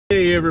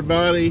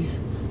everybody.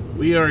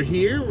 We are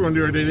here. We're going to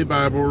do our daily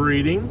Bible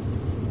reading.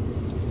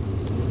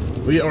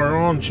 We are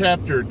on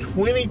chapter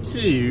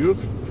 22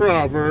 of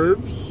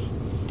Proverbs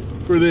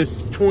for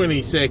this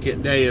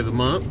 22nd day of the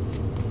month.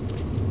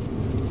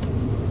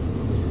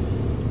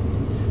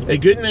 A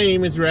good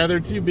name is rather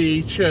to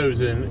be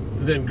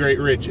chosen than great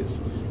riches,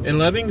 and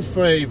loving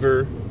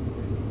favor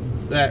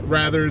that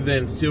rather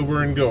than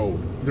silver and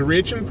gold. The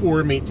rich and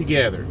poor meet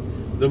together.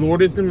 The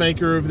Lord is the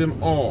maker of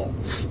them all.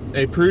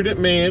 A prudent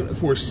man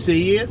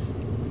foreseeth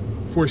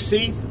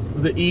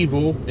the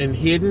evil, and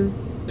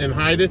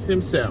hideth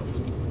himself.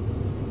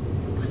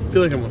 I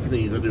feel like I'm going to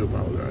sneeze. I do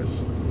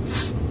apologize.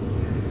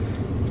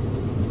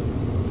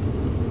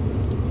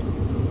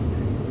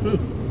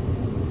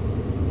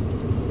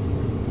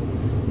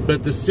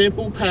 But the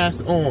simple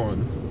pass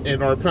on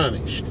and are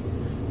punished.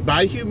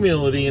 By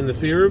humility and the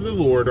fear of the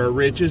Lord are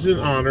riches and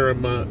honor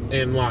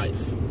and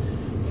life.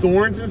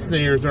 Thorns and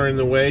snares are in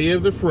the way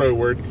of the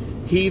froward.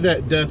 He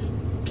that doth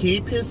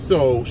keep his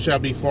soul shall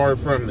be far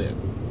from them.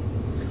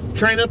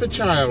 Train up a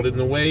child in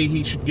the way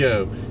he should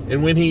go,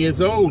 and when he is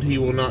old he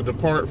will not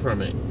depart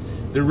from it.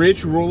 The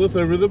rich ruleth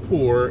over the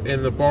poor,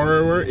 and the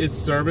borrower is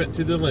servant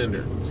to the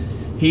lender.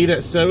 He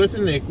that soweth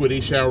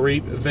iniquity shall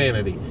reap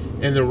vanity,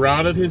 and the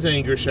rod of his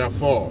anger shall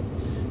fall.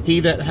 He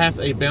that hath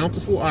a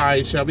bountiful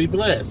eye shall be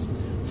blessed,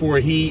 for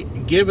he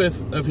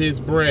giveth of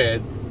his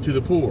bread to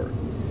the poor.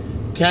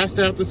 Cast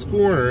out the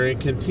scorner, and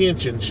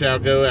contention shall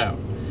go out.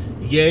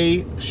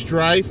 Yea,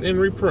 strife and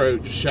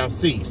reproach shall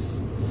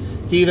cease.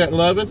 He that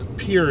loveth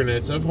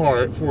pureness of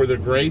heart for the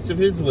grace of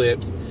his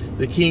lips,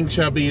 the king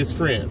shall be his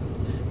friend.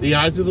 The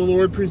eyes of the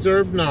Lord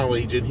preserve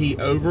knowledge, and he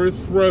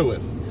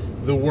overthroweth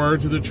the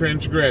words of the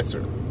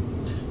transgressor.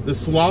 The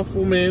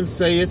slothful man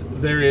saith,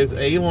 there is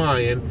a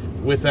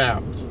lion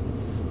without.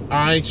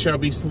 I shall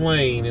be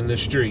slain in the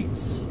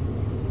streets.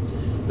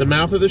 The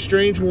mouth of the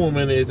strange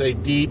woman is a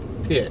deep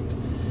pit.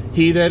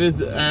 He that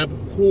is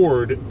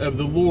abhorred of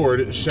the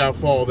Lord shall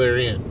fall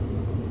therein.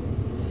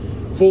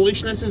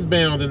 Foolishness is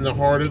bound in the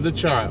heart of the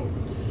child,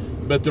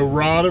 but the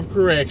rod of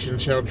correction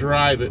shall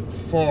drive it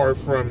far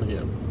from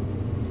him.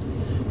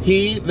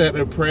 He that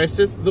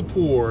oppresseth the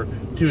poor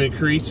to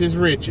increase his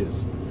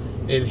riches,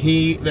 and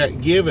he that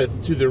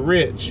giveth to the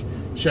rich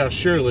shall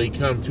surely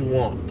come to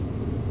want.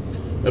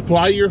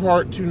 Apply your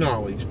heart to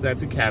knowledge.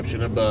 That's a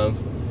caption above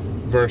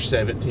verse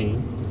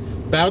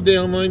 17. Bow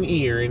down thine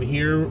ear and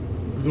hear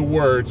the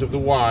words of the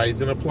wise,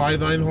 and apply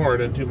thine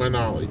heart unto my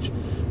knowledge.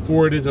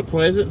 For it is a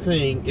pleasant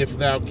thing if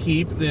thou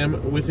keep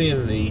them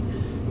within thee,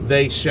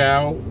 they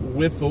shall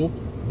withal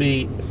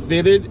be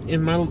fitted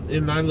in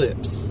thy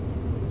lips.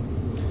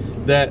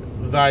 That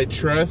thy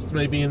trust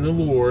may be in the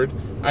Lord,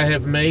 I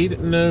have made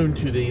known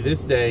to thee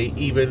this day,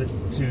 even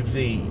to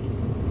thee.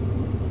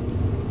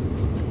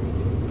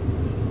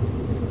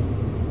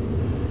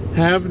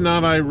 Have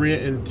not I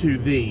written to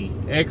thee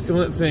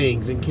excellent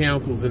things and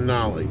counsels and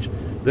knowledge,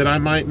 that I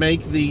might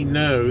make thee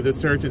know the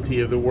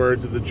certainty of the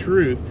words of the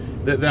truth,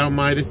 that thou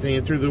mightest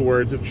answer the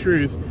words of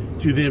truth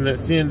to them that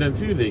send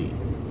unto thee?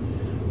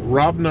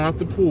 Rob not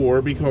the poor,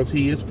 because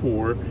he is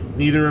poor,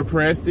 neither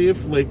oppress the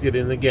afflicted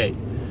in the gate.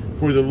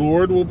 For the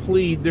Lord will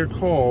plead their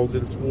cause,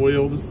 and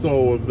spoil the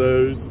soul of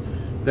those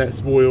that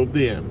spoiled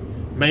them.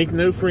 Make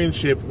no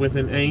friendship with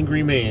an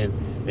angry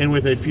man, and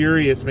with a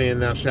furious man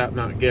thou shalt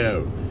not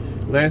go.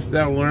 Lest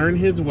thou learn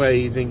his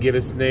ways, and get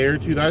a snare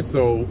to thy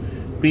soul.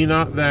 Be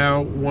not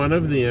thou one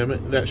of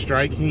them that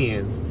strike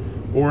hands,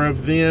 or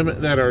of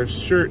them that are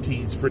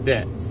sureties for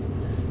debts.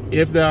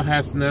 If thou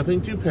hast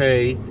nothing to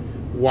pay,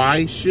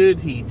 why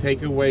should he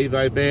take away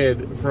thy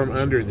bed from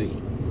under thee?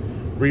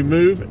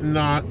 Remove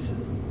not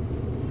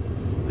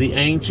the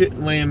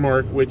ancient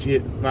landmark which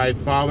thy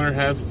father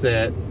hath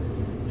set.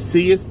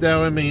 Seest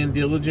thou a man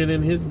diligent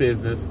in his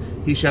business,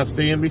 he shall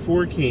stand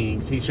before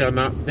kings, he shall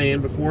not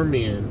stand before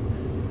mean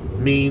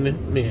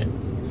men.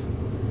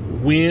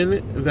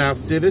 When thou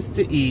sittest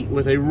to eat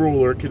with a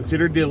ruler,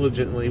 consider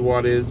diligently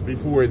what is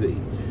before thee,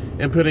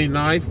 and put a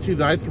knife to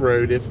thy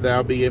throat if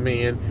thou be a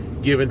man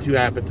given to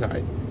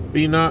appetite.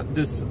 Be not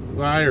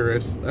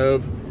desirous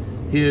of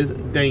his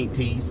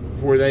dainties,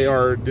 for they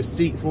are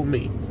deceitful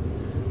meat.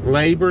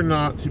 Labor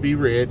not to be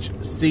rich.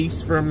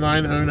 Cease from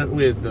thine own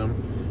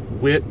wisdom.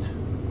 Wilt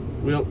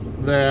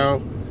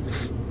thou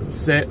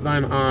set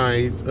thine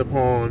eyes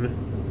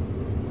upon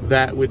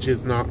that which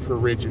is not for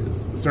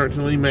riches?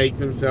 Certainly make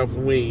themselves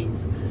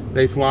wings.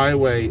 They fly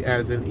away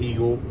as an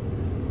eagle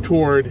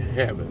toward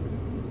heaven.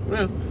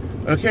 Well,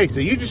 okay,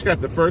 so you just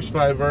got the first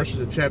 5 verses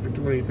of chapter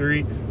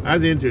 23. I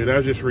was into it. I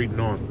was just reading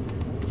on.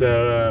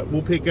 So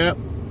we'll pick up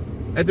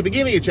at the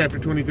beginning of chapter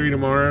 23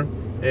 tomorrow,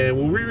 and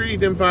we'll reread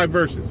them 5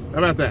 verses.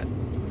 How about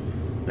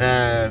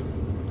that?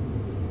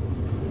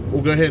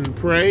 We'll go ahead and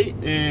pray,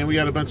 and we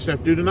got a bunch of stuff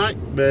to do tonight,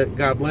 but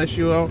God bless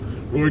you all.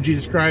 Lord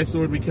Jesus Christ,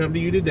 Lord, we come to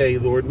you today,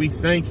 Lord. We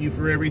thank you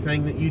for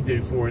everything that you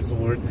do for us,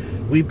 Lord.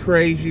 We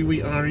praise you,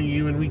 we honor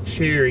you, and we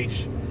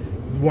cherish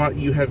what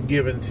you have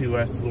given to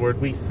us, Lord.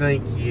 We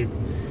thank you.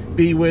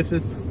 Be with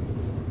us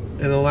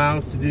and allow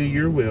us to do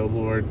your will,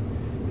 Lord.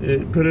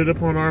 Put it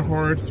upon our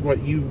hearts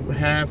what you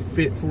have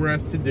fit for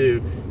us to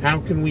do. How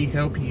can we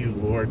help you,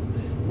 Lord?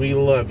 We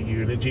love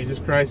you. And in Jesus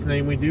Christ's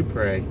name we do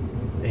pray.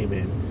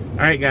 Amen.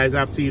 All right, guys,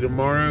 I'll see you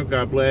tomorrow.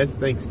 God bless.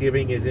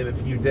 Thanksgiving is in a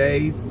few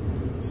days.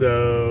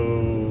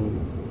 So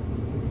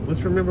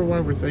let's remember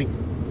why we're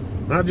thankful.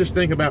 Not just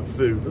think about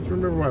food. Let's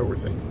remember why we're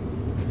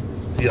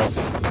thankful. See y'all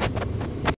soon.